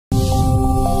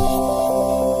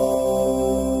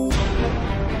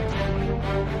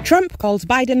Trump calls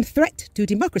Biden threat to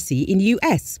democracy in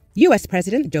US. US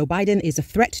President Joe Biden is a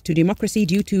threat to democracy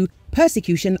due to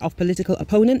persecution of political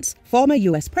opponents, former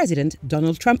US President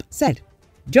Donald Trump said.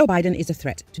 Joe Biden is a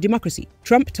threat to democracy,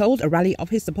 Trump told a rally of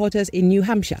his supporters in New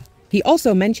Hampshire. He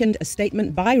also mentioned a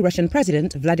statement by Russian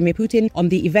President Vladimir Putin on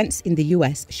the events in the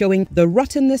US, showing the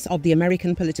rottenness of the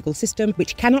American political system,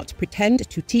 which cannot pretend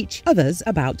to teach others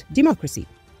about democracy.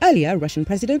 Earlier, Russian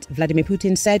President Vladimir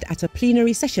Putin said at a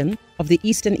plenary session of the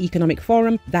Eastern Economic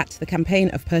Forum that the campaign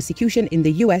of persecution in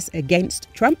the US against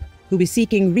Trump, who is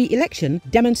seeking re-election,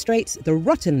 demonstrates the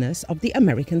rottenness of the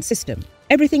American system.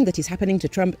 Everything that is happening to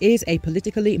Trump is a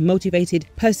politically motivated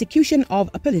persecution of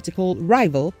a political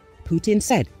rival, Putin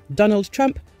said. Donald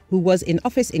Trump, who was in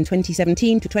office in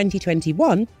 2017 to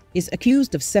 2021, is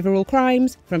accused of several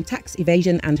crimes, from tax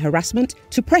evasion and harassment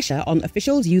to pressure on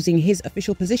officials using his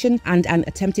official position and an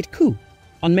attempted coup.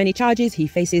 On many charges, he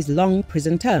faces long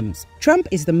prison terms. Trump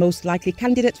is the most likely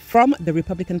candidate from the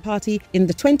Republican Party in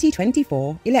the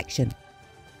 2024 election.